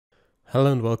Hello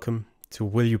and welcome to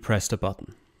Will You Press the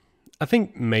Button? I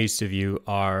think most of you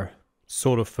are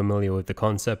sort of familiar with the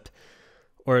concept,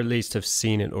 or at least have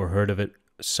seen it or heard of it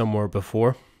somewhere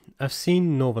before. I've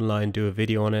seen Northern Lion do a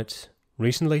video on it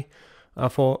recently. I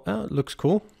thought, oh, it looks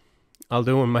cool. I'll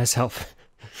do one myself.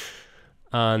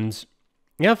 And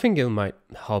yeah, I think it might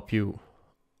help you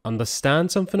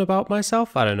understand something about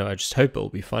myself. I don't know, I just hope it'll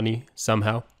be funny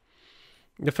somehow.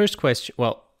 The first question,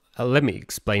 let me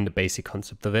explain the basic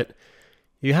concept of it.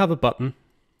 You have a button,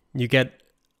 you get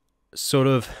sort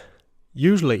of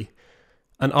usually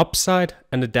an upside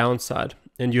and a downside,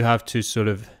 and you have to sort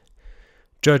of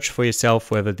judge for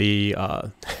yourself whether the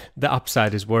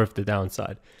upside is worth the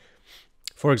downside.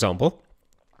 For example,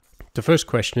 the first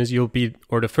question is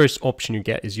the first option you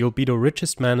get is you'll be the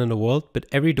richest man in the world, but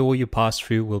every door you pass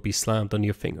through will be slammed on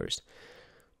your fingers.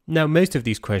 Now, most of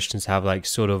these questions have like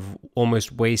sort of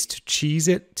almost ways to cheese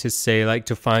it, to say like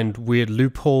to find weird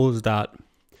loopholes that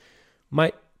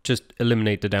might just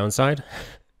eliminate the downside.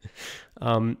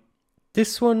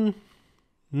 This one,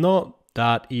 not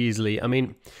that easily. I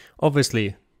mean,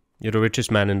 obviously, you're the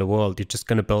richest man in the world. You're just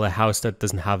going to build a house that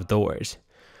doesn't have doors.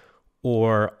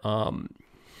 Or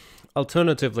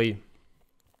alternatively,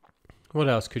 what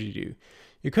else could you do?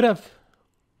 You could have,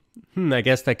 I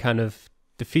guess that kind of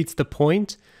defeats the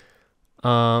point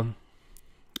of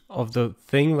the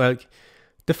thing. Like,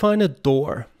 define a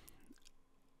door.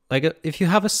 Like, if you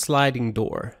have a sliding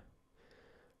door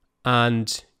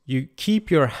and you keep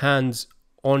your hands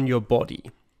on your body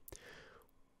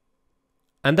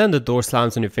and then the door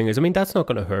slams on your fingers, I mean, that's not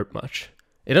going to hurt much.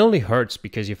 It only hurts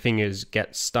because your fingers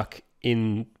get stuck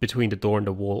in between the door and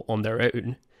the wall on their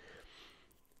own.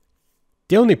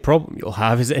 The only problem you'll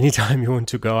have is anytime you want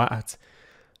to go out.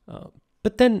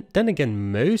 But then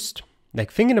again,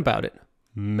 thinking about it,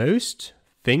 most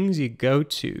things you go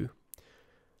to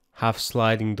have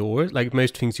sliding doors, like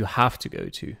most things you have to go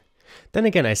to. Then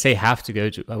again, I say have to go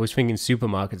to. I was thinking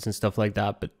supermarkets and stuff like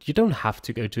that, but you don't have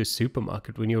to go to a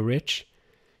supermarket when you're rich.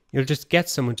 You'll just get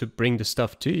someone to bring the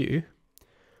stuff to you.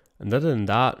 And other than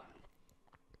that,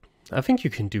 I think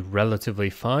you can do relatively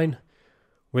fine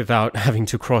without having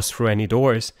to cross through any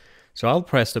doors. So I'll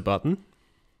press the button.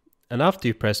 And after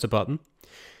you press the button,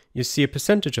 you see a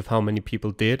percentage of how many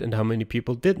people did and how many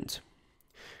people didn't.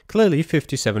 Clearly,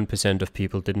 57% of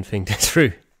people didn't think this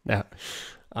through. Now,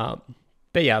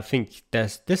 but yeah, I think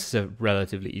this is a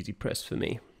relatively easy press for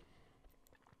me.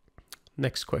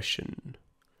 Next question.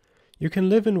 You can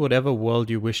live in whatever world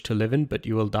you wish to live in, but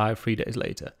you will die 3 days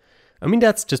later. I mean,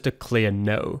 that's just a clear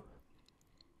no.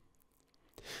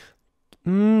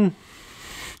 I'm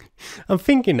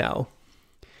thinking now.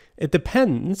 It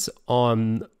depends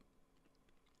on...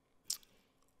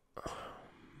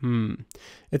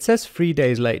 It says 3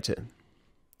 days later.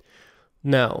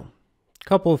 Now, a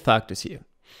couple of factors here.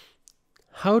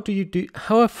 How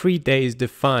are 3 days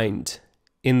defined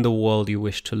in the world you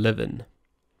wish to live in?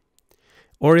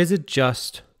 Or is it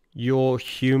just your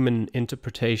human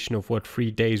interpretation of what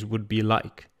 3 days would be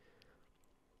like?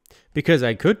 Because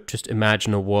I could just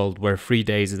imagine a world where 3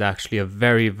 days is actually a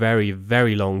very, very,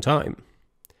 very long time.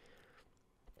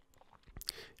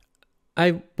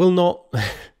 I will not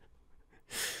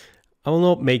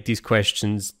make these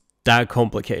questions that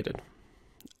complicated.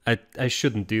 I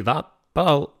shouldn't do that,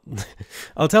 but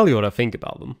I'll tell you what I think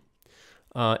about them.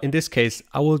 In this case,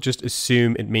 I will just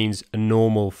assume it means a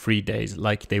normal 3 days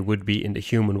like they would be in the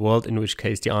human world, in which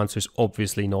case the answer is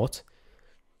obviously not.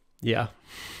 Yeah.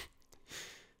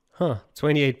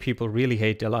 28 people really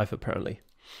hate their life, apparently.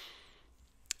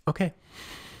 Okay.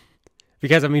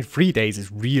 Because, I mean, 3 days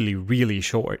is really, really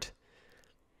short.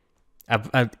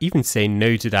 I'd even say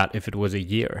no to that if it was a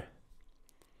year.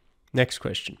 Next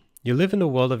question. You live in the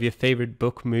world of your favorite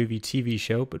book, movie, TV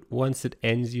show, but once it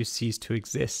ends, you cease to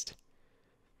exist.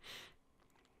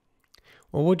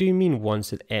 Well, what do you mean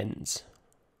once it ends?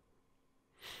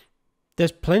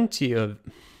 There's plenty of...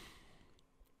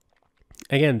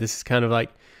 Again, this is kind of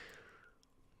like...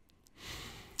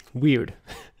 weird.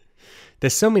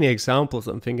 There's so many examples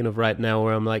I'm thinking of right now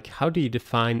where I'm like, how do you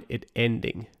define it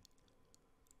ending?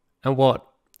 And what?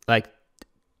 Like,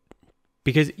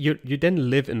 because you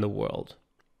then live in the world.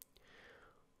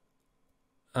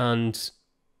 And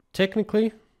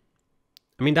technically,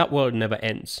 I mean, that world never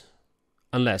ends.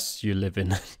 Unless you live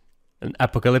in in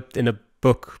a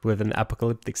book with an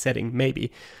apocalyptic setting,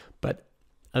 maybe. But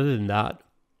other than that,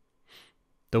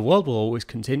 the world will always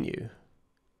continue.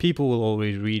 People will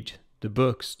always read the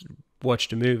books, watch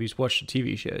the movies, watch the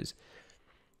TV shows.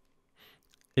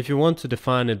 If you want to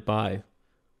define it by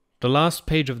the last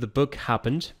page of the book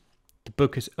happened, the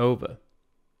book is over.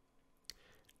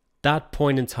 that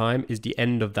point in time is the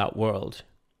end of that world,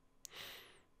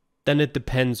 then it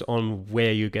depends on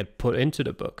where you get put into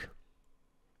the book.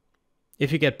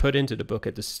 If you get put into the book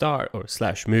at the start, or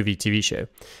slash movie, TV show,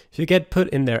 if you get put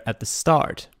in there at the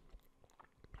start,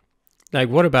 like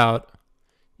what about,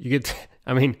 you get,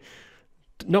 I mean,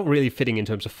 not really fitting in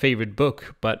terms of favorite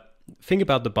book, but think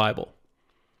about the Bible.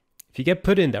 If you get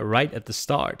put in there right at the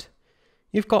start,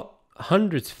 you've got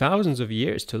hundreds, thousands of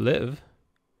years to live.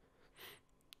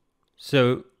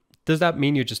 So does that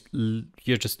mean you're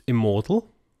just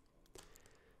immortal?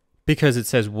 Because it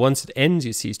says once it ends,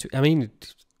 you cease to. I mean,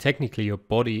 technically your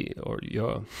body or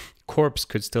your corpse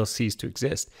could still cease to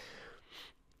exist.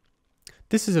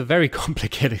 This is a very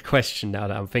complicated question now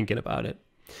that I'm thinking about it.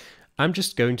 I'm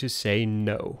just going to say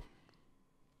no.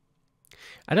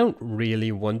 I don't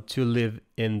really want to live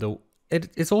in the...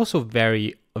 It's also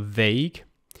very vague,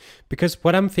 because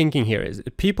what I'm thinking here is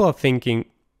people are thinking,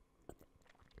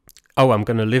 oh, I'm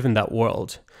going to live in that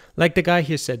world. Like the guy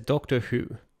here said, Doctor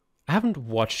Who. I haven't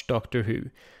watched Doctor Who,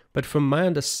 but from my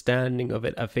understanding of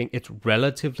it, I think it's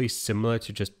relatively similar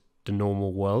to just the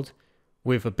normal world,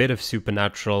 with a bit of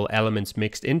supernatural elements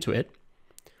mixed into it.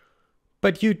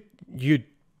 But you'd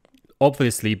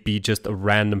obviously be just a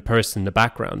random person in the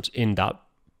background in that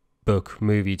book,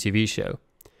 movie, TV show.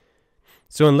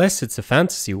 So unless it's a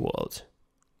fantasy world,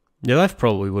 your life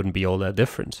probably wouldn't be all that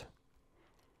different.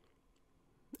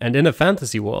 And in a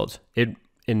fantasy world,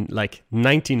 in like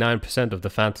 99% of the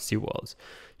fantasy worlds,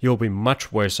 you'll be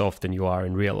much worse off than you are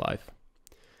in real life.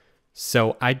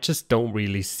 So I just don't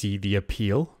really see the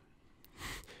appeal.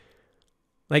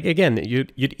 Like again,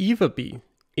 you'd either be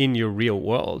in your real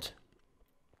world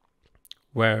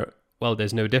where, well,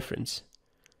 there's no difference.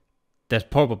 There's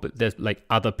like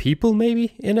other people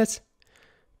maybe in it,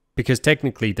 because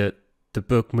technically the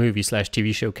book, movie /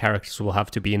 TV show characters will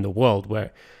have to be in the world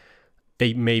where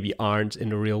they maybe aren't in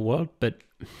the real world. But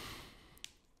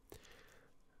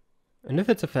and if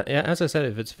it's as I said,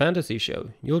 if it's a fantasy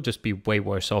show, you'll just be way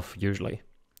worse off usually.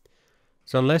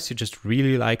 So unless you just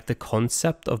really like the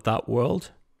concept of that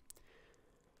world,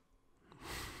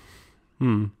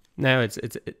 now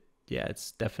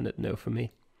it's definite no for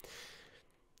me.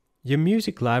 Your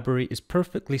music library is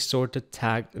perfectly sorted,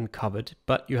 tagged, and covered,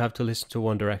 but you have to listen to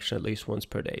One Direction at least once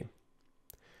per day.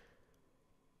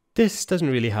 This doesn't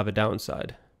really have a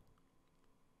downside.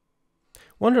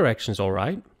 One Direction's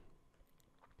alright.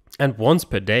 And once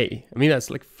per day, I mean,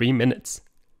 that's like 3 minutes.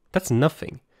 That's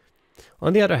nothing.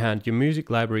 On the other hand, your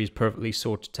music library is perfectly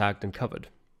sorted, tagged, and covered.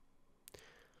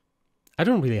 I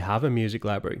don't really have a music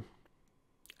library.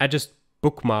 I just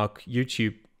bookmark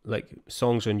YouTube, like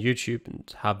songs on YouTube,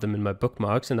 and have them in my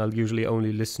bookmarks, and I'll usually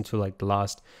only listen to like the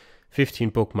last 15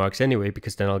 bookmarks anyway,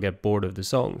 because then I'll get bored of the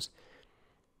songs.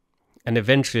 And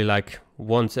eventually, like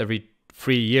once every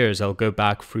 3 years, I'll go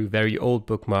back through very old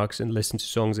bookmarks and listen to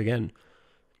songs again.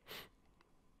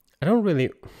 I don't really...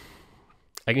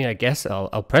 I mean, I guess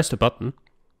I'll press the button.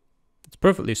 It's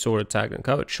perfectly sorted, tagged, and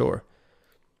covered, sure.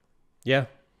 Yeah.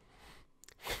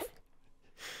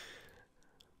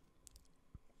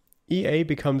 EA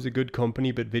becomes a good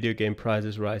company, but video game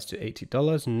prices rise to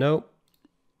 $80. No.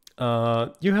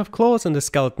 You have claws and a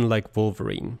skeleton like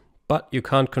Wolverine, but you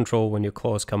can't control when your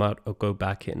claws come out or go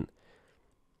back in.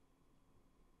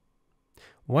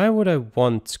 Why would I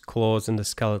want claws and a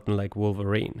skeleton like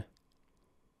Wolverine?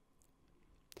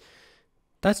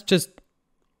 That's just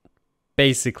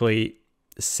basically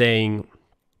saying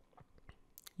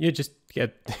you'll just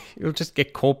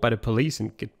get caught by the police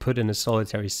and get put in a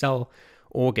solitary cell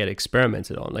or get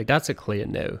experimented on. Like, that's a clear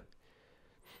no.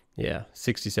 Yeah,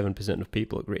 67% of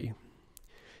people agree.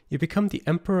 You become the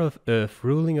Emperor of Earth,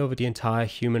 ruling over the entire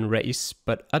human race,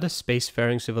 but other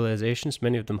spacefaring civilizations,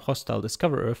 many of them hostile,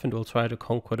 discover Earth and will try to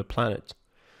conquer the planet.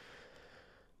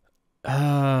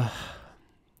 That'd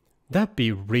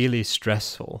be really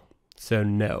stressful, so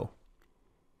no.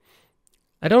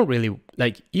 I don't really,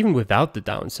 like, even without the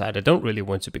downside, I don't really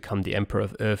want to become the Emperor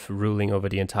of Earth, ruling over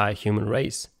the entire human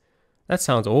race. That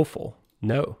sounds awful.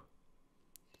 No.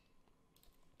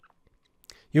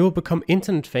 You will become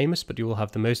internet famous, but you will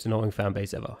have the most annoying fan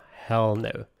base ever. Hell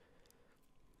no.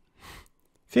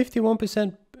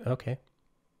 51%? Okay.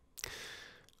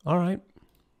 Alright.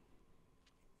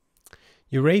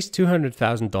 You raise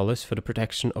 $200,000 for the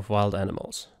protection of wild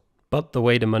animals, but the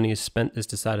way the money is spent is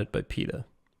decided by Peter.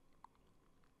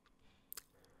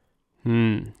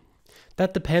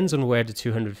 That depends on where the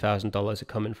 $200,000 are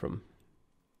coming from.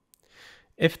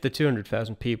 If the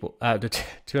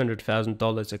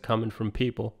 $200,000 are coming from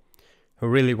people who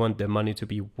really want their money to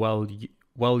be well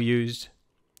used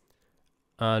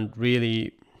and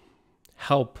really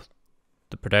help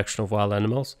the protection of wild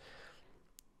animals,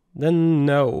 then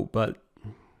no. But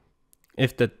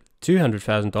if the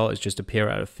 $200,000 just appear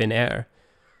out of thin air,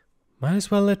 might as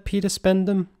well let Peter spend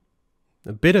them.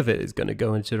 A bit of it is going to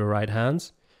go into the right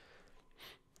hands,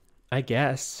 I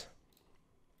guess.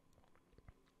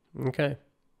 Okay.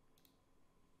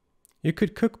 You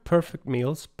could cook perfect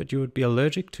meals, but you would be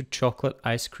allergic to chocolate,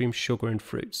 ice cream, sugar, and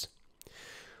fruits.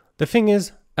 The thing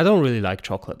is, I don't really like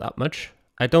chocolate that much.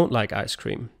 I don't like ice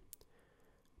cream.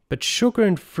 But sugar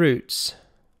and fruits...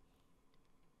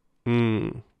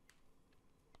 The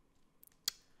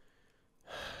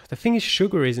thing is,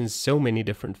 sugar is in so many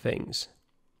different things.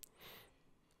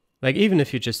 Like, even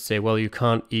if you just say, well, you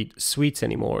can't eat sweets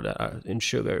anymore that are in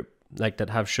sugar, like that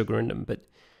have sugar in them, but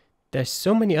there's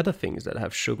so many other things that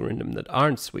have sugar in them that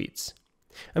aren't sweets.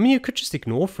 I mean, you could just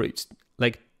ignore fruits.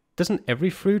 Like, doesn't every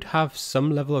fruit have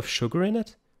some level of sugar in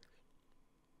it?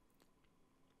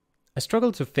 I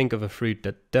struggle to think of a fruit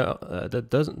that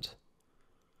doesn't.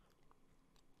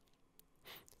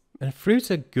 And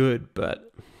fruits are good,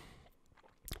 but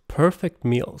perfect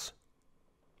meals.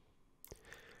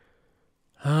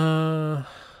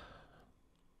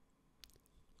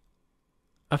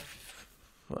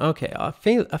 Okay, I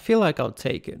feel like I'll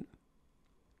take it.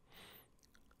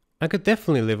 I could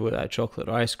definitely live without chocolate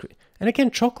or ice cream. And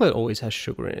again, chocolate always has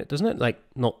sugar in it, doesn't it? Like,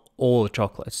 not all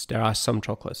chocolates. There are some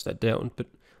chocolates that don't, but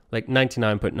like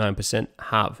 99.9%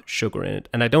 have sugar in it.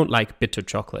 And I don't like bitter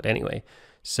chocolate anyway.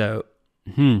 So,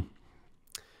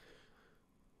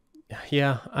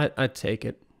 yeah, I'd take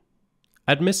it.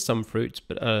 I'd miss some fruits,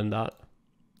 but other than that,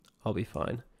 I'll be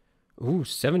fine. Ooh,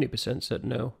 70% said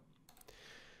no.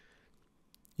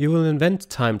 You will invent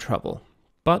time travel,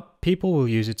 but people will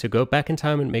use it to go back in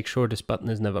time and make sure this button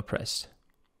is never pressed.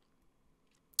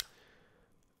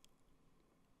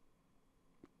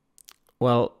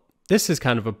 Well, this is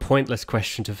kind of a pointless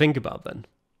question to think about then.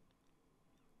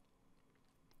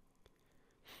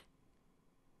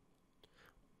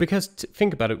 Because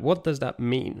think about it, what does that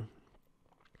mean?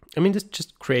 I mean, this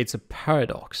just creates a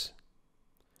paradox.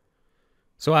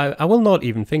 So I will not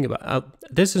even think about it.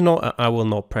 This is not, I will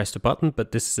not press the button,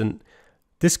 but this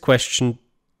question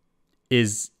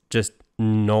is just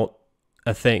not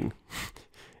a thing.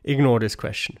 Ignore this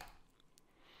question.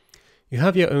 You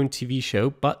have your own TV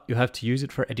show, but you have to use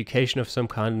it for education of some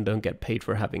kind and don't get paid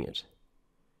for having it.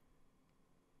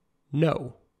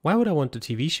 No. Why would I want a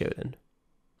TV show then?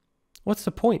 What's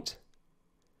the point?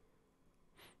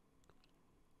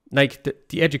 Like,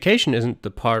 the education isn't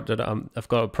the part that I've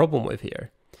got a problem with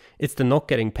here. It's the not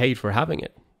getting paid for having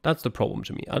it. That's the problem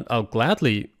to me. I'll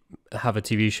gladly have a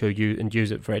TV show and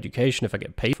use it for education if I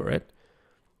get paid for it.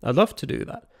 I'd love to do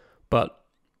that. But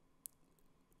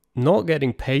not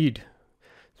getting paid...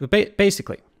 So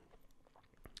basically,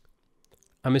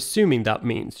 I'm assuming that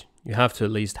means you have to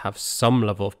at least have some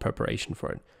level of preparation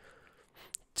for it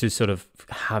to sort of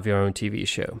have your own TV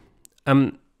show.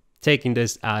 I'm taking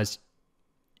this as...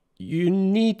 you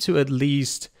need to at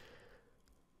least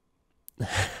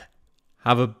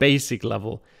have a basic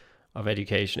level of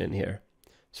education in here.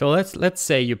 So let's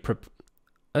say you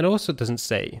it also doesn't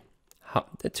say how,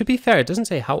 to be fair, it doesn't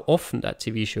say how often that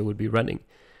TV show would be running.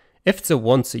 If it's a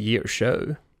once a year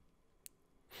show,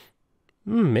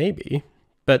 maybe,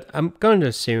 but I'm going to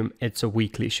assume it's a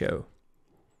weekly show.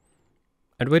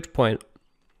 At which point,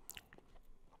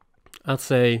 I'd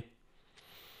say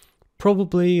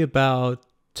probably about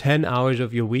 10 hours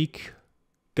of your week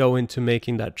go into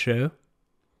making that show.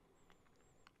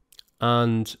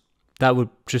 And that would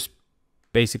just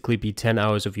basically be 10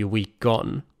 hours of your week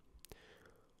gone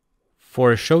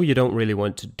for a show you don't really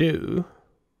want to do,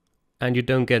 and you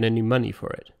don't get any money for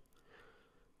it.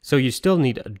 So you still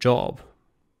need a job.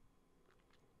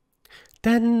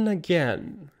 Then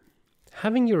again,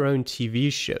 having your own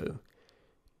TV show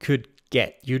could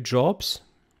get you jobs.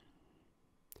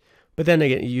 But then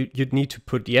again, you'd need to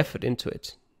put the effort into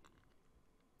it.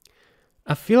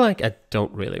 I feel like I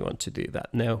don't really want to do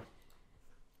that now.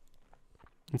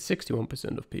 And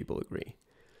 61% of people agree.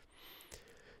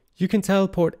 You can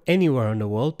teleport anywhere in the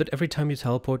world, but every time you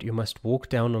teleport, you must walk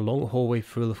down a long hallway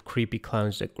full of creepy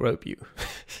clowns that grope you.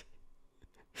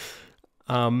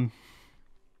 I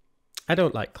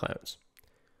don't like clowns.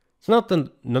 It's not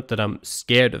that I'm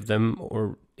scared of them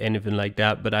or anything like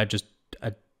that, but I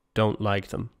don't like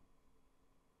them.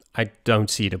 I don't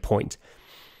see the point.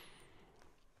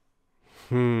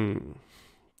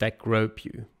 That grope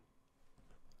you.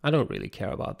 I don't really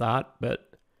care about that, but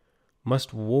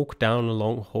must walk down a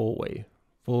long hallway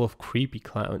full of creepy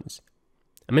clowns.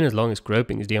 I mean, as long as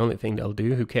groping is the only thing they'll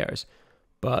do, who cares?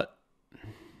 But...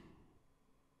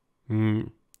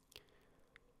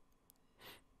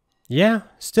 Yeah,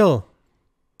 still.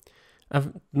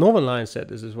 Northern Lion said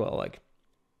this as well, like,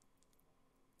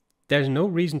 there's no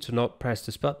reason to not press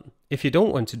this button. If you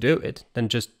don't want to do it, then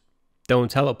just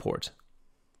don't teleport.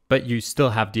 But you still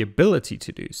have the ability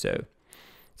to do so.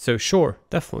 So sure,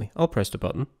 definitely, I'll press the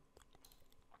button.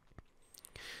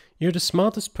 You're the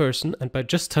smartest person, and by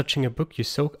just touching a book, you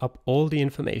soak up all the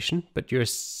information, but you're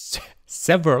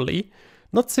severely,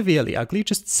 not severely ugly,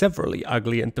 just severely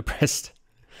ugly and depressed.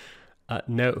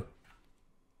 No.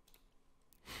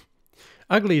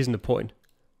 Ugly isn't the point.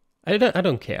 I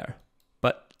don't care.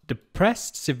 But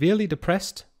depressed, severely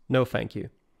depressed, no thank you.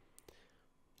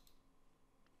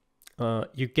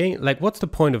 You gain, like, what's the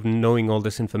point of knowing all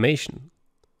this information?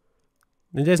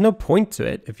 There's no point to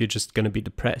it if you're just going to be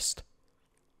depressed.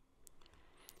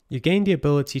 You gain the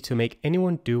ability to make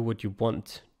anyone do what you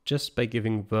want just by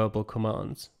giving verbal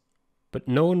commands. But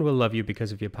no one will love you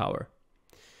because of your power.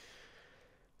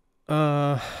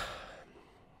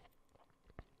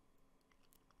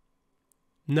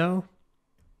 No.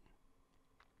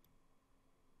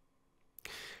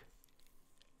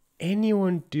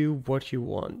 Anyone do what you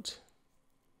want.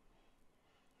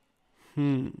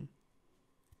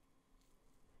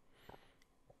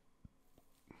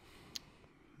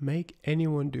 Make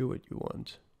anyone do what you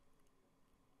want.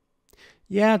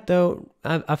 Yeah, though,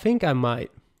 I think I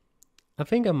might. I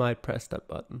think I might press that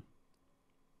button.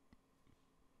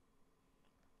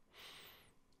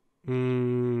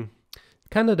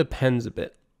 Kind of depends a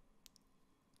bit.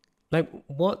 Like,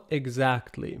 what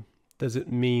exactly does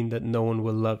it mean that no one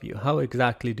will love you? How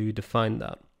exactly do you define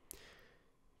that?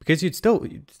 Because you'd still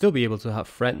be able to have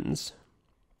friends.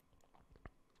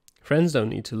 Friends don't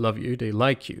need to love you, they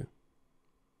like you.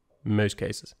 In most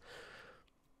cases.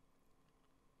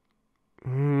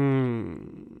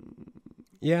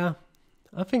 Yeah,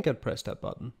 I think I'd press that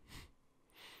button.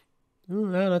 Ooh,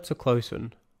 yeah, that's a close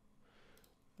one.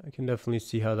 I can definitely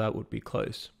see how that would be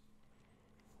close.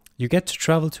 You get to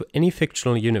travel to any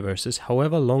fictional universes,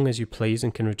 however long as you please,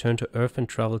 and can return to Earth and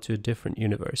travel to a different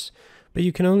universe. But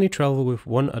you can only travel with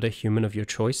one other human of your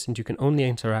choice, and you can only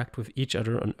interact with each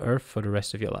other on Earth for the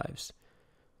rest of your lives.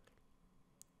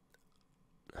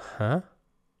 Huh?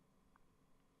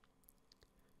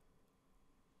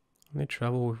 Only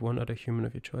travel with one other human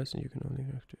of your choice, and you can only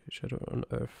interact with each other on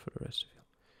Earth for the rest of your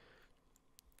life.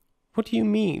 What do you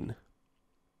mean?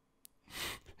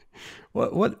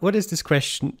 What is this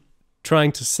question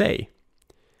trying to say?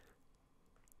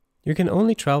 You can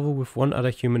only travel with one other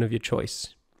human of your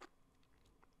choice.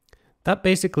 That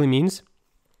basically means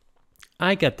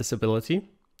I get this ability,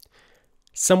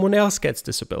 someone else gets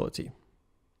this ability,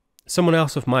 someone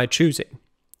else of my choosing.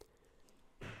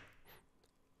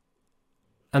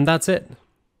 And that's it.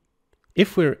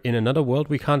 If we're in another world,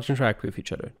 we can't interact with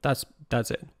each other. That's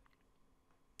it.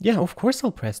 Yeah, of course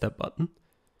I'll press that button.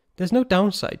 There's no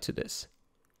downside to this.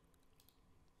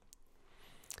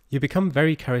 You become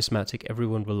very charismatic,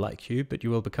 everyone will like you, but you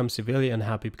will become severely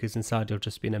unhappy because inside you'll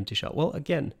just be an empty shell. Well,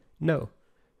 again, no.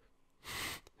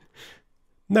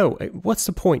 No, what's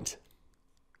the point?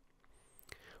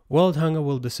 World hunger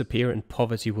will disappear and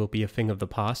poverty will be a thing of the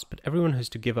past, but everyone has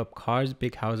to give up cars,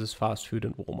 big houses, fast food,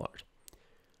 and Walmart.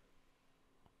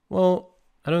 Well,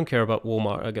 I don't care about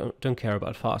Walmart, I don't care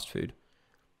about fast food.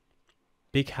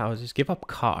 Big houses, give up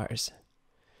cars.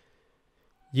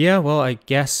 Yeah, well, I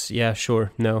guess, yeah,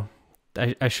 sure, no.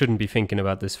 I shouldn't be thinking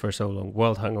about this for so long.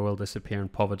 World hunger will disappear and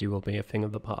poverty will be a thing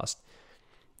of the past.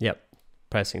 Yep,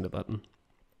 pressing the button.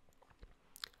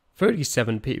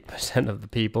 37% of the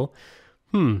people.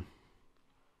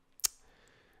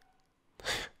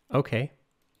 Okay.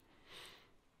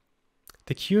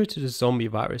 The cure to the zombie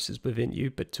virus is within you,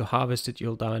 but to harvest it,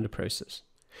 you'll die in the process.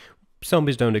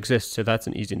 Zombies don't exist, so that's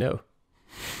an easy no.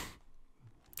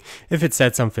 If it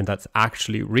said something that's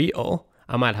actually real,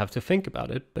 I might have to think about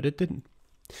it, but it didn't.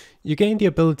 You gain the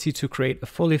ability to create a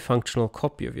fully functional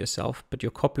copy of yourself, but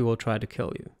your copy will try to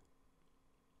kill you.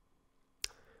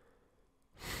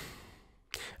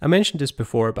 I mentioned this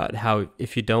before about how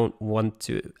if you don't want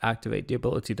to activate the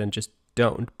ability, then just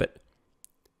don't, but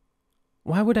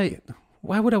why would I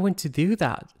want to do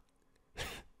that?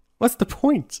 What's the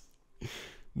point?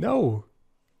 No.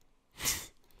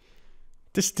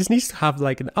 This needs to have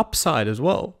like an upside as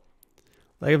well.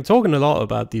 Like, I'm talking a lot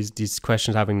about these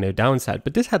questions having no downside,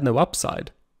 but this had no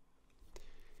upside.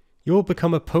 You will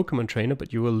become a Pokemon trainer,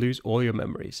 but you will lose all your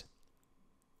memories.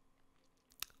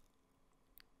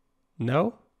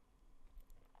 No?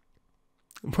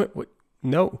 What?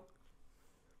 No.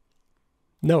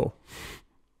 No.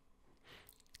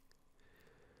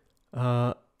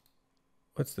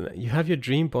 What's the name? You have your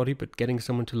dream body, but getting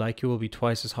someone to like you will be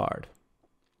twice as hard.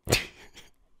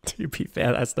 To be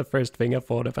fair, that's the first thing I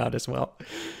thought about as well.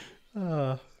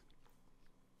 I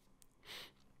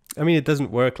mean, it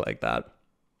doesn't work like that,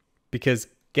 because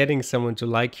getting someone to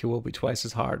like you will be twice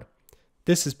as hard.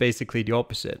 This is basically the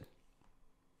opposite.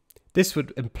 This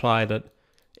would imply that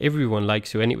everyone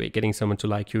likes you anyway. Getting someone to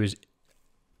like you is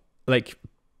like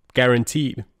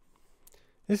guaranteed.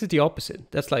 This is the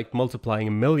opposite. That's like multiplying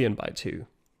 1,000,000 by 2.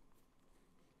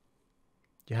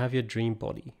 You have your dream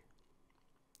body.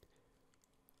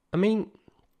 I mean,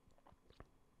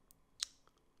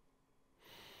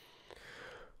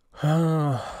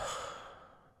 well,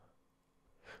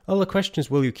 the question is,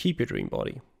 will you keep your dream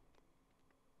body?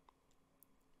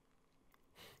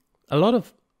 A lot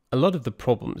of the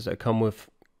problems that come with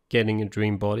getting a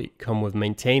dream body come with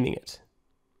maintaining it.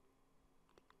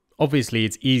 Obviously,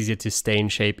 it's easier to stay in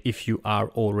shape if you are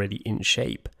already in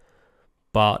shape,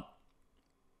 but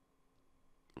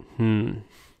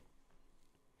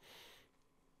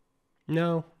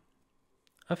no,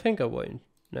 I think I won't.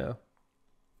 No.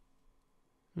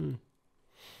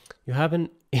 You have an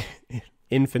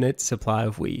infinite supply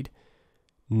of weed.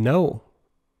 No.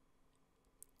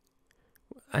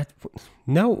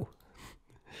 No.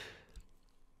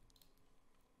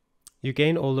 You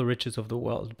gain all the riches of the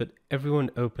world, but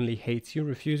everyone openly hates you,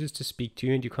 refuses to speak to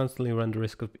you, and you constantly run the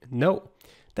risk of... No.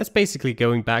 That's basically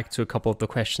going back to a couple of the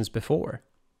questions before.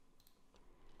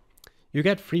 You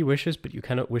get 3 wishes, but you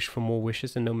cannot wish for more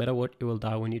wishes, and no matter what, you will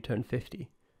die when you turn 50.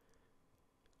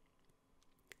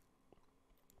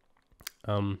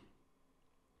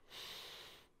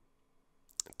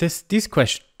 These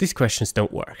questions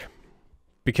don't work,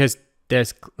 because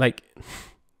there's like,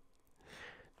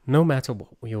 no matter what,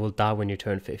 you will die when you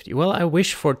turn 50. Well, I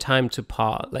wish for time to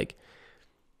pass. Like,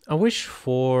 I wish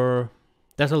for...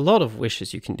 There's a lot of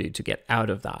wishes you can do to get out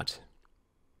of that.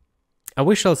 I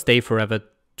wish I'll stay forever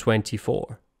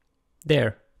 24.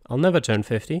 There, I'll never turn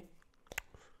 50.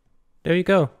 There you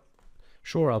go.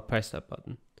 Sure, I'll press that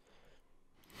button.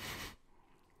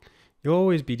 You'll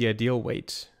always be the ideal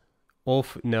weight.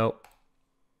 No.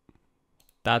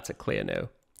 That's a clear no.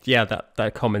 Yeah,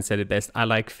 that comment said it best. I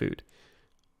like food.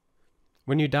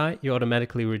 When you die, you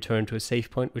automatically return to a save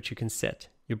point which you can set.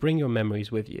 You bring your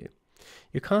memories with you.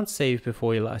 You can't save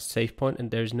before your last save point,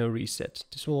 and there is no reset.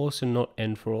 This will also not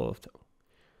end for all of them.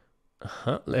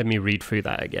 Let me read through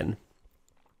that again.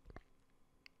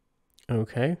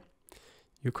 Okay.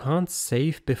 You can't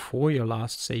save before your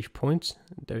last save point.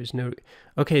 There is no...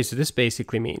 Okay, so this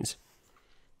basically means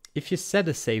if you set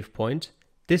a save point,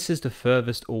 this is the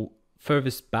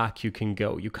furthest back you can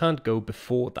go. You can't go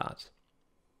before that.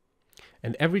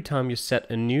 And every time you set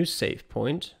a new save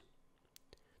point,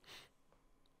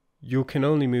 you can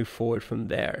only move forward from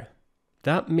there.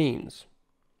 That means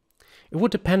it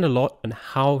would depend a lot on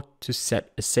how to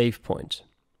set a save point.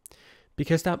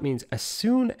 Because that means as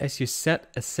soon as you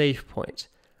set a save point,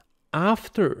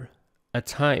 after a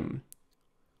time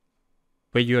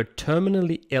where you're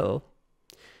terminally ill,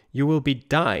 you will be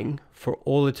dying for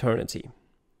all eternity.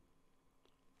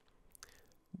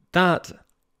 That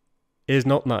is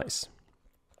not nice.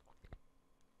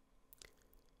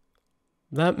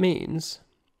 That means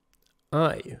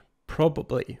the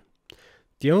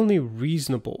only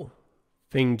reasonable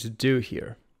thing to do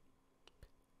here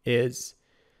is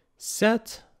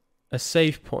set a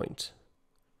save point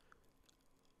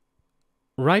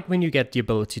right when you get the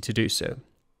ability to do so.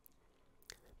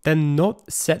 Then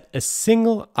not set a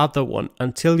single other one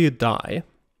until you die.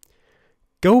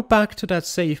 Go back to that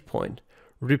save point.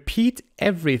 Repeat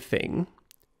everything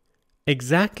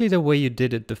exactly the way you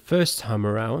did it the first time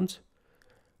around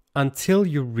until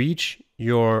you reach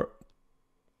your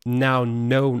now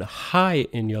known high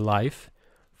in your life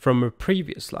from a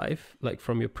previous life, like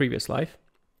from your previous life,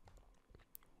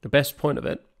 the best point of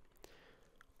it,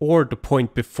 or the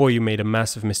point before you made a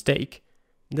massive mistake,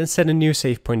 then set a new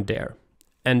save point there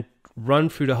and run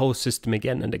through the whole system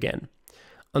again and again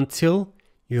until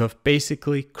you have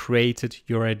basically created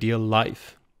your ideal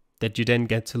life that you then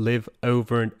get to live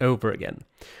over and over again.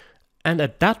 And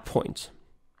at that point,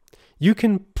 you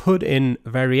can put in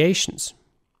variations.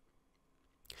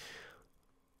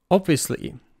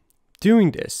 Obviously,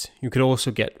 doing this, you could also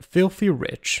get filthy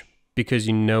rich because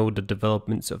you know the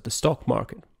developments of the stock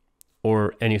market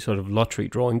or any sort of lottery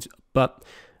drawings, but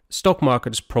stock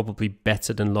market is probably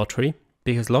better than lottery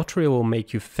because lottery will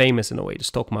make you famous in a way. The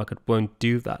stock market won't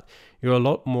do that. You're a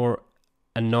lot more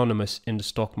anonymous in the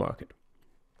stock market.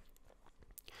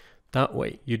 That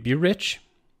way, you'd be rich.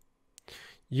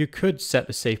 You could set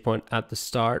a save point at the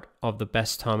start of the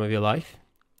best time of your life,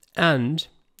 and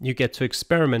you get to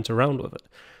experiment around with it.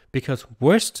 Because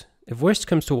if worst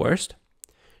comes to worst,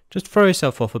 Just throw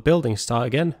yourself off a building, start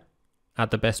again at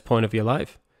the best point of your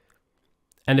life.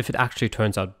 And if it actually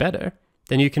turns out better,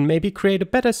 then you can maybe create a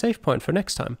better save point for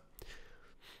next time.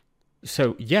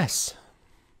 So yes,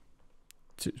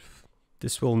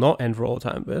 this will not end for all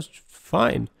time, but it's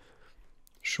fine.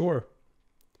 Sure.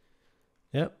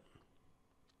 Yep.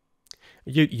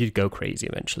 You'd go crazy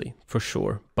eventually, for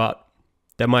sure. But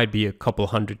there might be a couple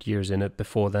 100 years in it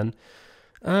before then.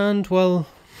 And, well,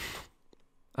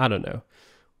 I don't know.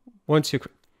 Once you...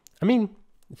 I mean,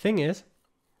 the thing is,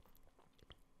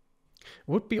 it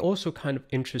would be also kind of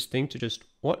interesting to just...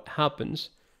 What happens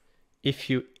if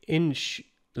you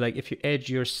if you edge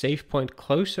your save point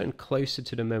closer and closer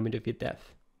to the moment of your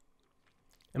death?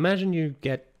 Imagine you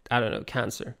get, I don't know,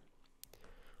 cancer.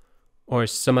 Or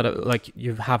some other, like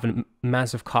you have a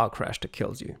massive car crash that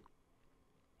kills you.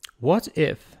 What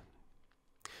if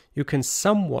you can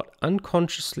somewhat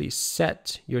unconsciously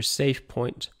set your save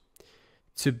point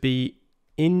to be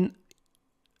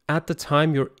at the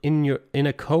time you're in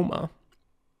a coma,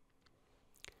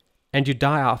 and you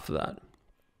die after that,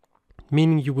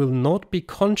 meaning you will not be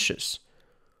conscious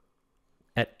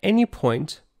at any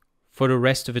point for the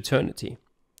rest of eternity.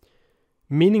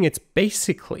 Meaning it's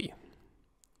basically,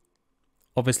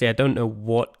 obviously I don't know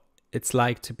what it's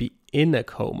like to be in a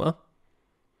coma,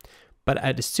 but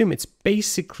I'd assume it's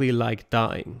basically like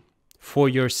dying for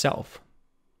yourself.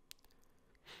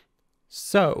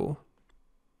 So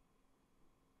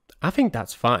I think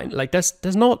that's fine. Like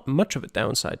there's not much of a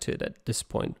downside to it at this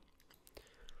point.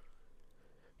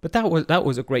 But that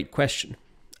was a great question.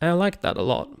 I like that a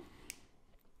lot.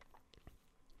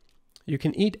 You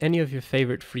can eat any of your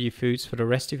favorite free foods for the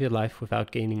rest of your life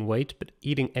without gaining weight, but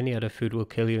eating any other food will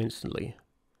kill you instantly.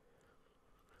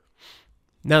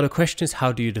 Now the question is,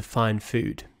 how do you define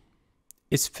food?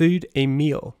 Is food a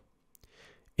meal?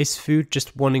 Is food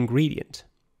just one ingredient?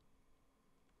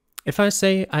 If I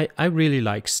say I really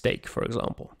like steak, for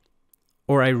example,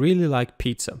 or I really like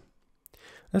pizza.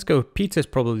 Let's go, pizza is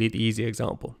probably the easy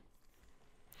example.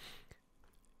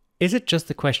 Is it just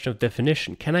a question of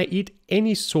definition? Can I eat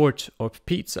any sort of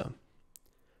pizza,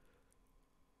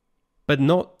 but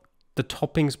not the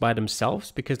toppings by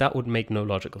themselves? Because that would make no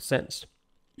logical sense.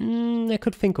 I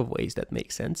could think of ways that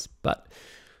make sense, but,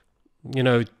 you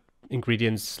know,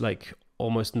 ingredients like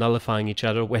almost nullifying each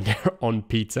other when they're on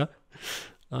pizza.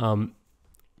 You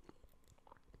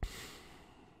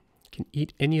can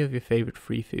eat any of your favorite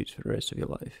free foods for the rest of your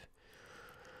life.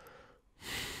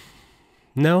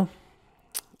 No,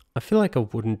 I feel like I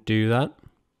wouldn't do that.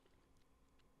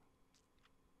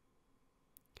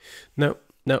 No,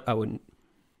 I wouldn't.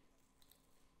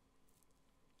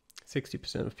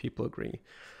 60% of people agree.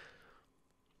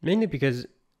 Mainly because,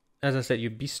 as I said,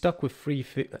 you'd be stuck with free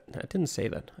food. I didn't say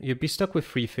that. You'd be stuck with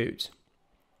free foods.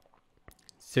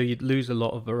 So you'd lose a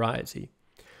lot of variety.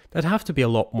 There'd have to be a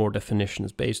lot more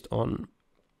definitions based on,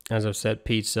 as I've said,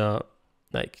 pizza.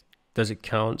 Like, does it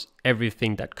count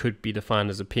everything that could be defined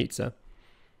as a pizza?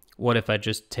 What if I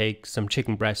just take some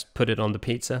chicken breast, put it on the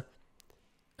pizza,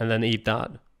 and then eat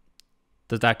that?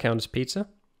 Does that count as pizza?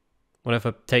 What if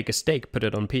I take a steak, put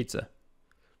it on pizza?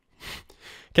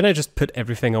 Can I just put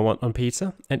everything I want on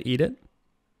pizza and eat it?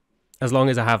 As long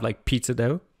as I have like pizza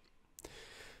dough?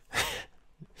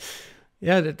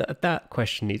 Yeah, that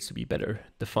question needs to be better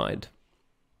defined.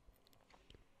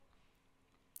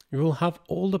 You will have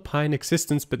all the pie in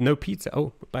existence, but no pizza.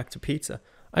 Oh, back to pizza.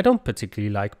 I don't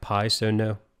particularly like pie, so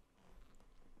no.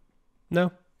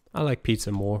 No, I like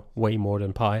pizza way more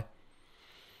than pie.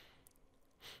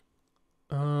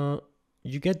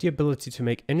 You get the ability to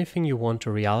make anything you want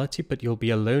a reality, but you'll be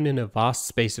alone in a vast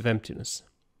space of emptiness.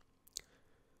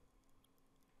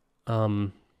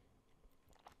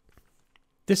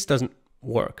 This doesn't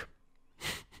work.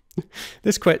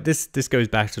 This goes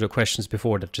back to the questions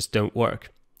before that just don't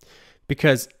work.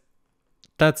 Because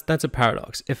that's a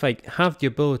paradox. If I have the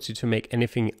ability to make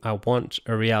anything I want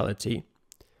a reality,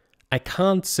 I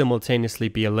can't simultaneously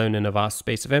be alone in a vast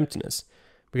space of emptiness.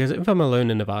 Because if I'm alone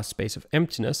in a vast space of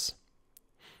emptiness,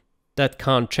 that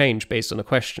can't change based on a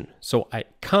question. So I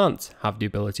can't have the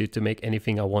ability to make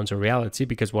anything I want a reality,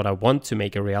 because what I want to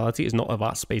make a reality is not a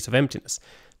vast space of emptiness.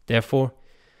 Therefore,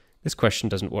 this question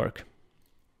doesn't work.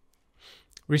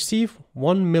 Receive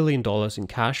 $1 million in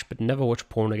cash, but never watch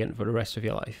porn again for the rest of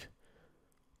your life.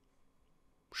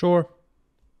 Sure.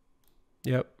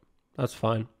 Yep, that's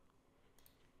fine.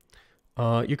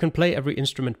 You can play every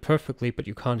instrument perfectly, but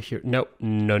you can't hear... No.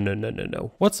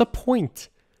 What's the point?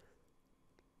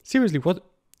 Seriously,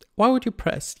 why would you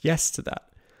press yes to that?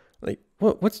 Like,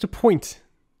 what's the point?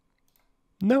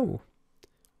 No.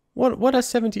 What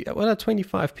are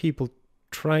 25 people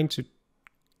trying to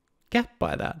get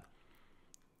by that.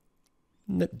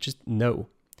 No, just no.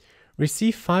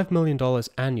 Receive $5 million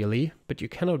annually, but you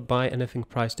cannot buy anything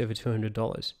priced over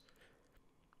 $200.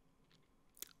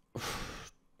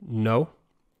 No.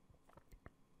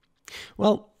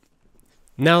 Well,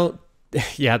 now,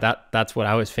 yeah, that's what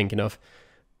I was thinking of.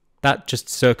 That just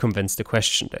circumvents the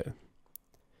question, though.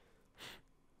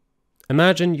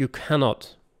 Imagine you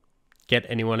cannot get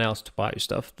anyone else to buy your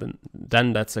stuff,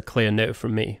 then that's a clear no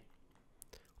from me.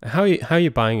 How are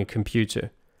you buying a computer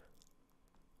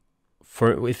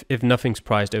for if nothing's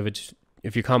priced over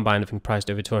if you can't buy anything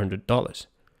priced over $200?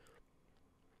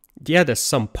 Yeah, there's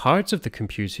some parts of the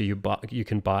computer you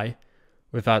can buy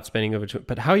without spending over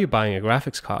but how are you buying a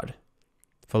graphics card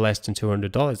for less than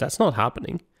 $200? That's not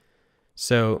happening.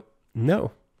 So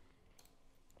no.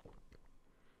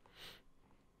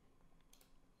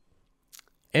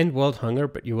 End world hunger,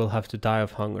 but you will have to die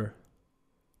of hunger.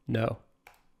 No.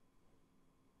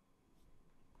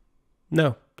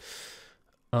 No.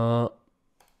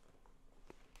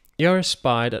 You're a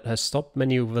spy that has stopped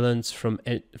many villains from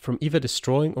either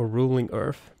destroying or ruling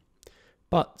Earth.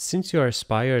 But since you are a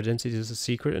spy, your identity is a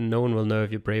secret and no one will know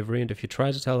of your bravery, and if you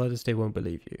try to tell others, they won't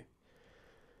believe you.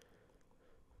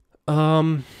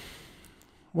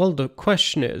 Well, the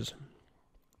question is,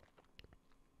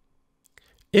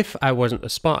 if I wasn't a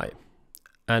spy,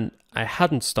 and I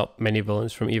hadn't stopped many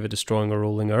villains from either destroying or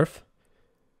ruling Earth,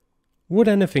 would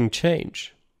anything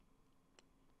change?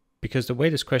 Because the way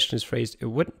this question is phrased, it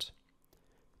wouldn't.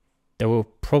 There will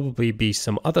probably be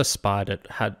some other spy that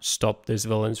had stopped these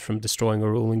villains from destroying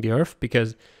or ruling the Earth,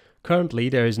 because currently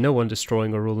there is no one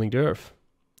destroying or ruling the Earth.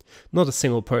 Not a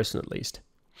single person, at least.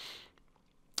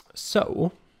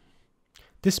 So,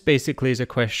 this basically is a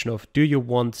question of, do you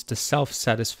want the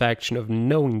self-satisfaction of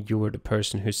knowing you were the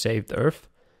person who saved the Earth,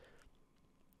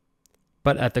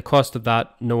 but at the cost of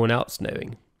that, no one else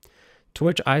knowing? To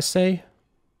which I say,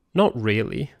 not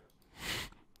really.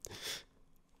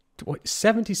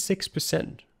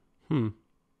 76%.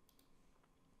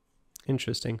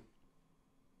 Interesting.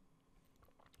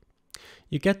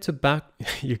 You get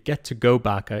to go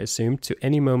back, I assume, to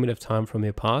any moment of time from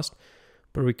your past,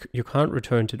 but you can't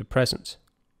return to the present.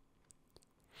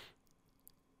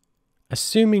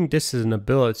 Assuming this is an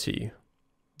ability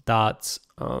that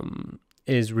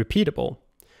is repeatable,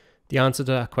 the answer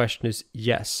to that question is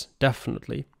yes,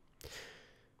 definitely.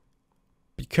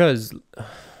 Because,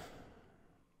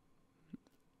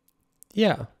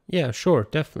 yeah, sure,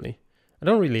 definitely. I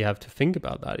don't really have to think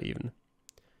about that even.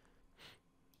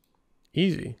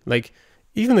 Easy. Like,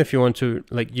 even if you want to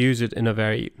like use it in a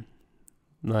very,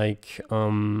 like,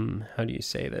 how do you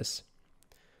say this?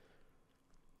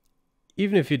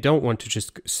 Even if you don't want to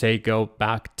just say go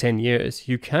back 10 years,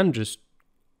 you can just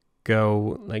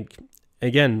go, like,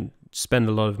 again, spend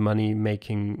a lot of money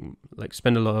making, like,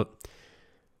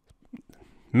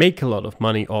 make a lot of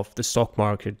money off the stock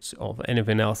markets, of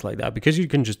anything else like that, because you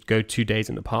can just go 2 days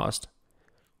in the past.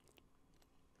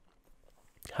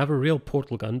 Have a real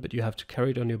portal gun, but you have to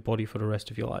carry it on your body for the rest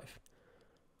of your life.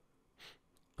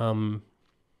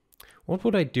 What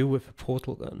would I do with a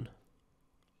portal gun?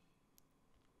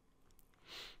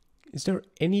 Is there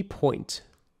any point?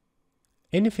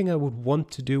 Anything I would want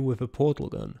to do with a portal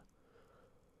gun?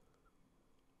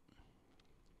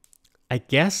 I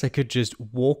guess I could just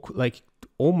walk, like,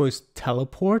 almost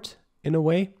teleport in a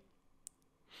way.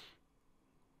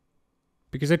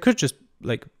 Because I could just,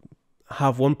 like,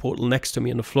 have one portal next to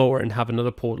me on the floor and have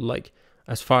another portal, like,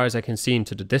 as far as I can see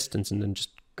into the distance, and then just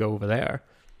go over there.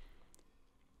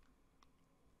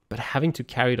 But having to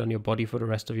carry it on your body for the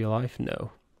rest of your life?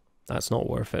 No. That's not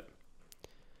worth it.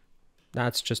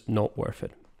 That's just not worth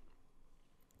it.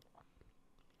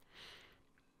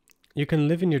 You can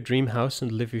live in your dream house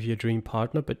and live with your dream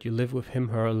partner, but you live with him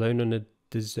or her alone on a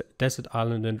desert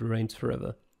island and it rains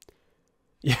forever.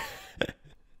 Yeah.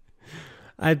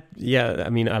 I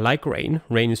mean, I like rain.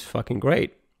 Rain is fucking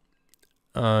great.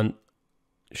 And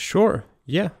sure,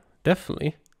 yeah,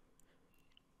 definitely.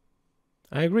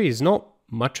 I agree, it's not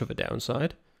much of a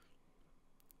downside.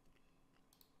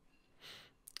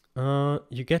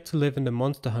 You get to live in the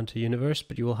Monster Hunter universe,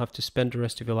 but you will have to spend the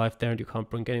rest of your life there and you can't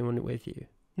bring anyone with you.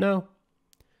 No.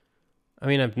 I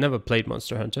mean, I've never played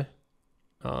Monster Hunter.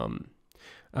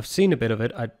 I've seen a bit of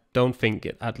it. I don't think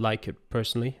I'd like it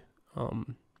personally.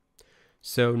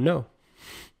 So no.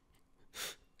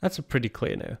 That's a pretty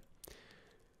clear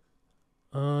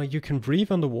no. You can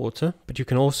breathe underwater, but you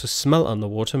can also smell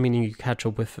underwater, meaning you catch a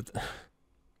whiff of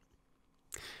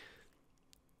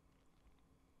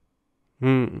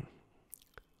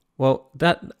Well,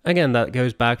 that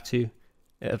goes back to,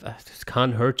 it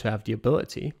can't hurt to have the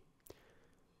ability.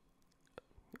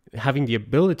 having the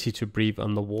ability to breathe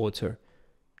underwater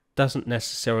doesn't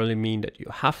necessarily mean that you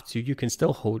have to. You can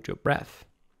still hold your breath.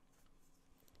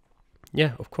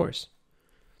 Yeah, of course.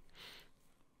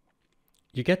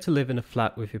 You get to live in a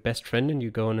flat with your best friend and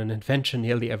you go on an adventure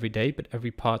nearly every day, but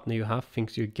every partner you have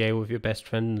thinks you're gay with your best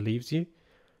friend and leaves you.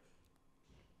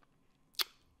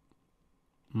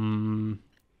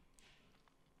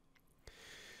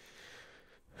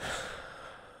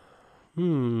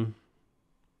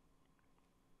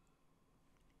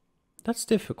 That's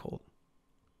difficult.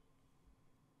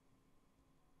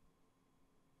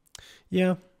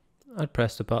 Yeah, I'd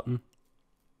press the button.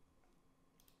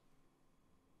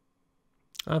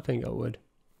 I think I would.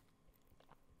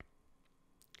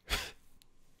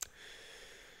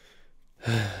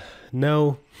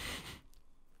 No.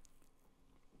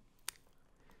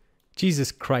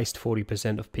 Jesus Christ,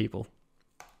 40% of people.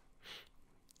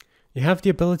 You have the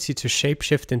ability to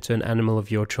shapeshift into an animal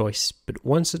of your choice, but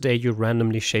once a day you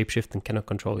randomly shapeshift and cannot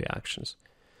control your actions.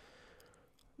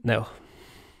 No.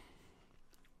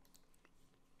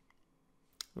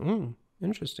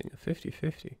 Interesting. A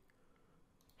 50-50.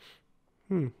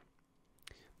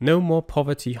 No more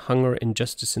poverty, hunger,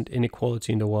 injustice, and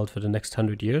inequality in the world for the next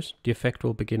 100 years. The effect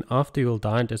will begin after you will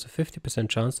die, and there's a 50%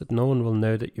 chance that no one will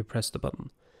know that you pressed the button.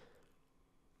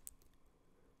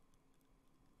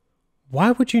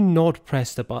 Why would you not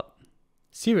press the button?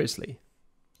 Seriously.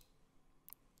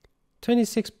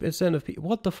 26% of people.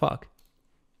 What the fuck?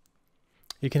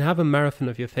 You can have a marathon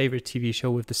of your favorite TV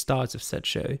show with the stars of said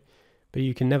show, but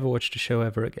you can never watch the show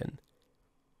ever again.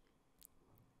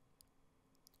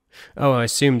 Oh, I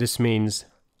assume this means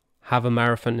have a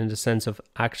marathon in the sense of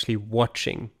actually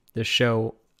watching the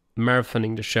show,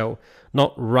 marathoning the show,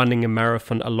 not running a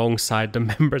marathon alongside the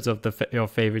members of your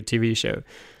favorite TV show.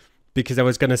 Because I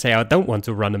was going to say, I don't want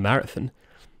to run a marathon.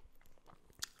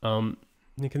 You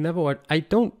can never watch. I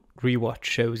don't rewatch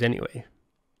shows anyway.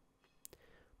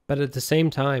 But at the same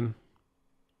time,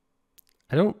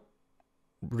 I don't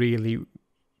really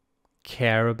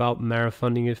care about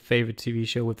marathoning your favorite TV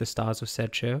show with the stars of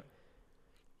said show.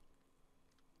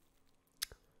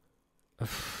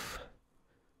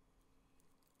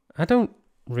 I don't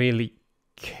really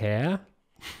care.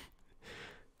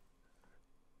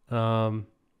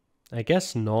 I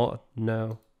guess not,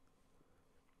 no.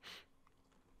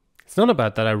 It's not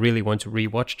about that I really want to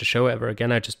rewatch the show ever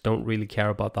again, I just don't really care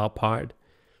about that part.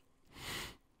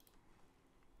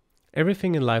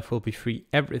 Everything in life will be free,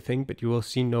 everything, but you will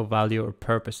see no value or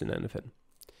purpose in anything.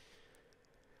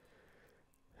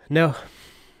 No,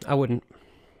 I wouldn't.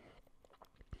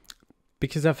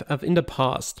 Because I've in the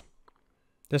past,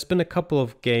 there's been a couple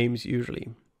of games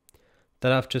usually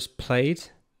that I've just played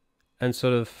and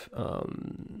sort of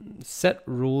set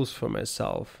rules for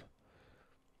myself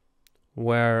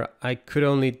where I could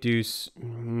only do...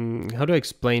 how do I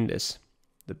explain this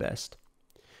the best?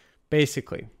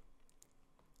 Basically,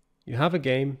 you have a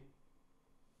game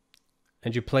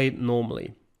and you play it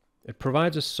normally. It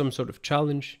provides us some sort of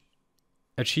challenge.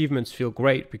 Achievements feel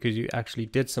great because you actually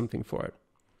did something for it.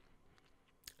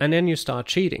 And then you start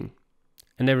cheating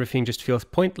and everything just feels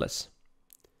pointless.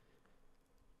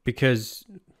 Because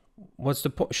what's the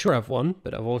point? Sure, I've won,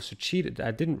 but I've also cheated.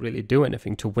 I didn't really do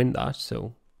anything to win that,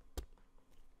 so...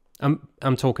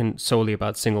 I'm talking solely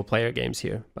about single player games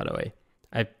here, by the way.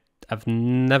 I've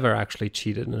never actually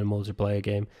cheated in a multiplayer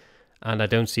game, and I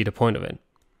don't see the point of it.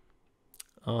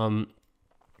 And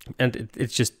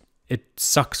it's just, it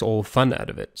sucks all fun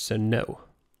out of it, so no.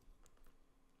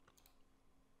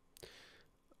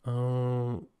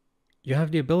 You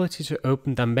have the ability to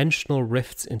open dimensional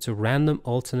rifts into random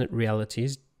alternate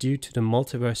realities due to the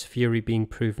multiverse theory being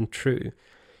proven true.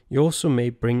 You also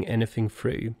may bring anything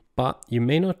through, but you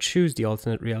may not choose the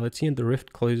alternate reality and the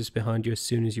rift closes behind you as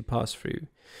soon as you pass through.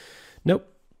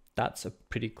 Nope, that's a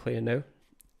pretty clear no.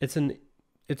 It's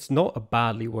not a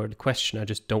badly worded question, I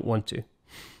just don't want to.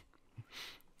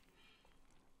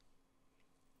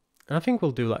 I think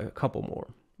we'll do like a couple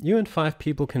more. You and 5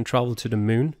 people can travel to the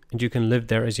moon, and you can live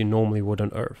there as you normally would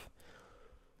on Earth.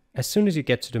 As soon as you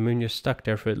get to the moon, you're stuck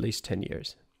there for at least 10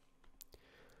 years.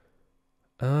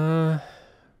 I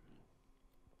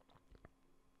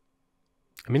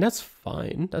mean, that's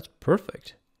fine. That's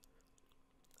perfect.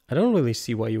 I don't really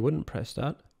see why you wouldn't press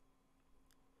that.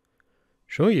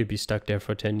 Sure, you'd be stuck there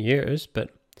for 10 years, but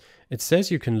it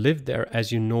says you can live there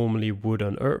as you normally would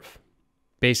on Earth.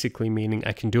 Basically meaning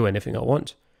I can do anything I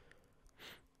want.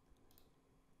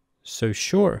 So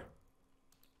sure.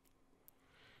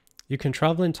 You can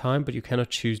travel in time, but you cannot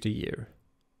choose the year.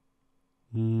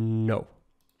 No.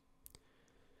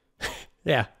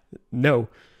 Yeah, no.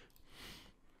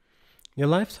 Your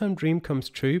lifetime dream comes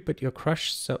true, but you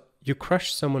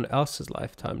crush someone else's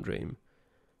lifetime dream.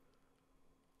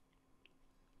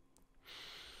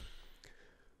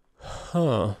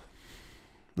 Huh.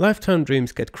 Lifetime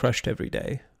dreams get crushed every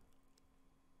day.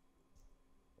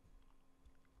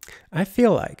 I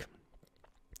feel like,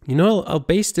 I'll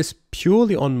base this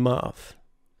purely on math.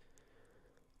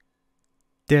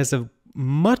 There's a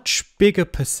much bigger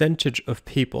percentage of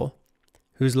people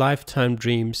whose lifetime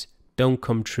dreams don't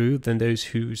come true than those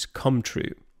whose come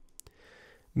true.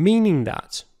 Meaning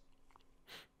that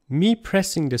me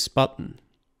pressing this button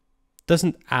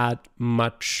doesn't add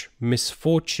much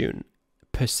misfortune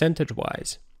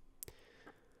percentage-wise.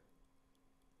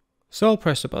 So I'll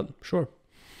press the button, sure.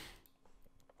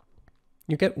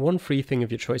 You get one free thing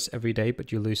of your choice every day,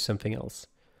 but you lose something else.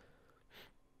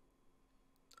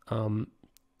 Do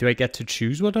I get to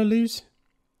choose what I lose?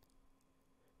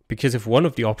 Because if one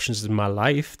of the options is my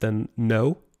life, then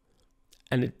no.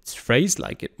 And it's phrased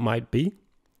like it might be.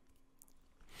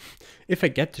 If I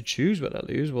get to choose what I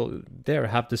lose, well, there, I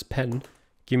have this pen.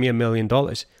 Give me $1 million.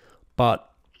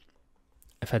 But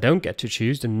if I don't get to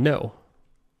choose, then no.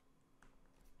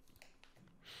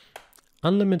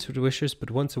 Unlimited wishes,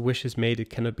 but once a wish is made, it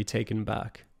cannot be taken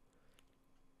back.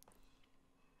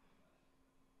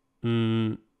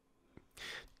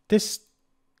 This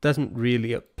doesn't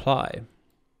really apply.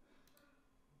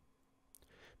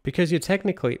 Because the thing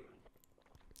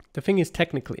is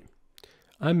technically,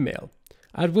 I'm male.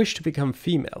 I'd wish to become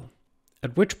female.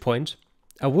 At which point,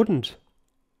 I wouldn't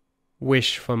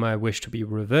wish for my wish to be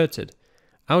reverted.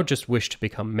 I would just wish to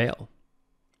become male.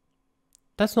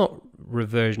 That's not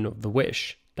reversion of the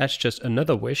wish. That's just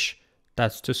another wish.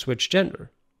 That's to switch gender.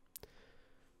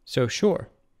 So sure.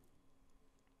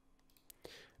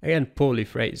 Again, poorly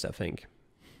phrased, I think.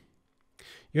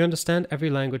 You understand every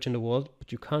language in the world,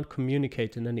 but you can't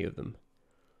communicate in any of them.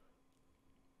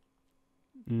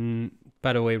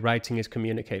 By the way, writing is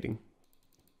communicating.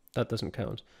 That doesn't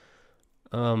count.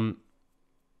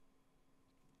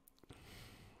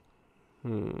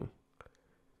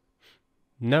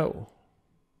 No.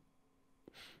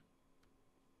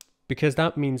 Because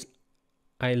that means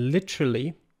I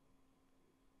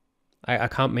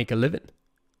can't make a living.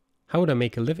 How would I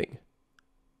make a living?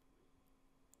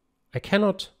 I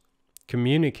cannot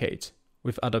communicate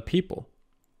with other people.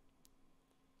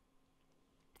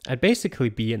 I'd basically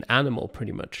be an animal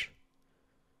pretty much.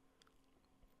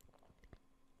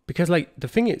 Because the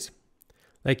thing is,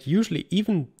 usually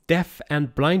even deaf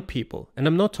and blind people, and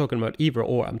I'm not talking about either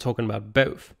or, I'm talking about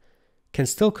both, can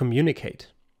still communicate.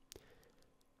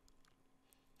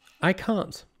 I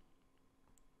can't.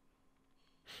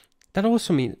 That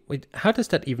also means, wait, how does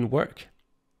that even work?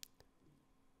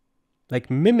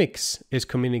 Mimics is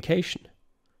communication.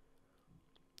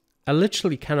 I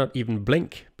literally cannot even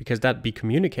blink because that'd be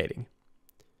communicating.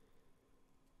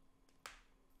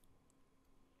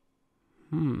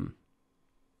 I'm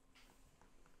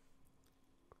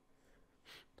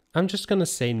just going to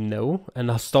say no,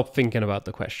 and I'll stop thinking about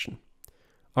the question.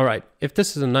 All right, if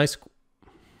this is a nice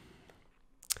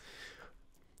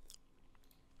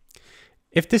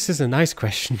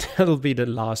question, that'll be the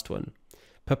last one.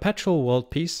 Perpetual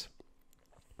world peace,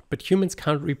 but humans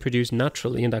can't reproduce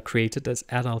naturally and are created as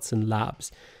adults in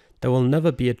labs. There will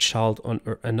never be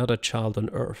another child on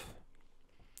Earth.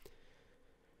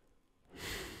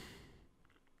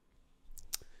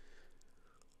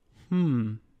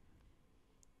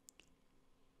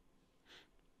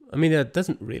 I mean, there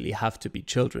doesn't really have to be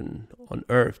children on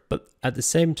Earth, but at the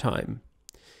same time,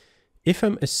 if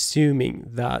I'm assuming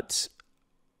that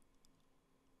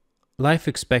life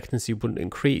expectancy wouldn't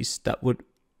increase, that would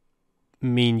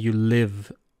mean you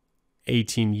live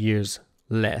 18 years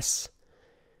less.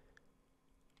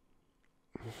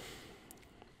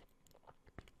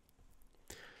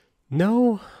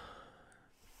 No,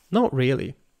 not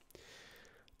really.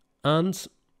 And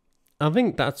I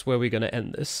think that's where we're going to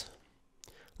end this.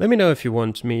 Let me know if you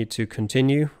want me to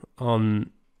continue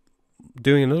on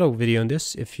doing another video on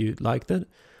this, if you liked it.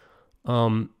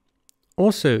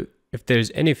 Also, if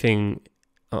there's anything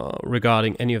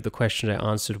regarding any of the questions I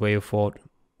answered where you thought,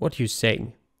 what are you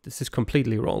saying? This is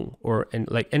completely wrong. Or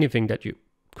anything that you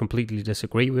completely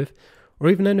disagree with. Or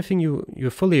even anything you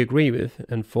fully agree with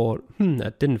and thought,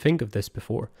 I didn't think of this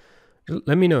before.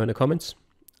 Let me know in the comments.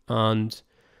 And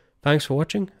thanks for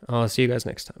watching. I'll see you guys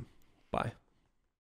next time. Bye.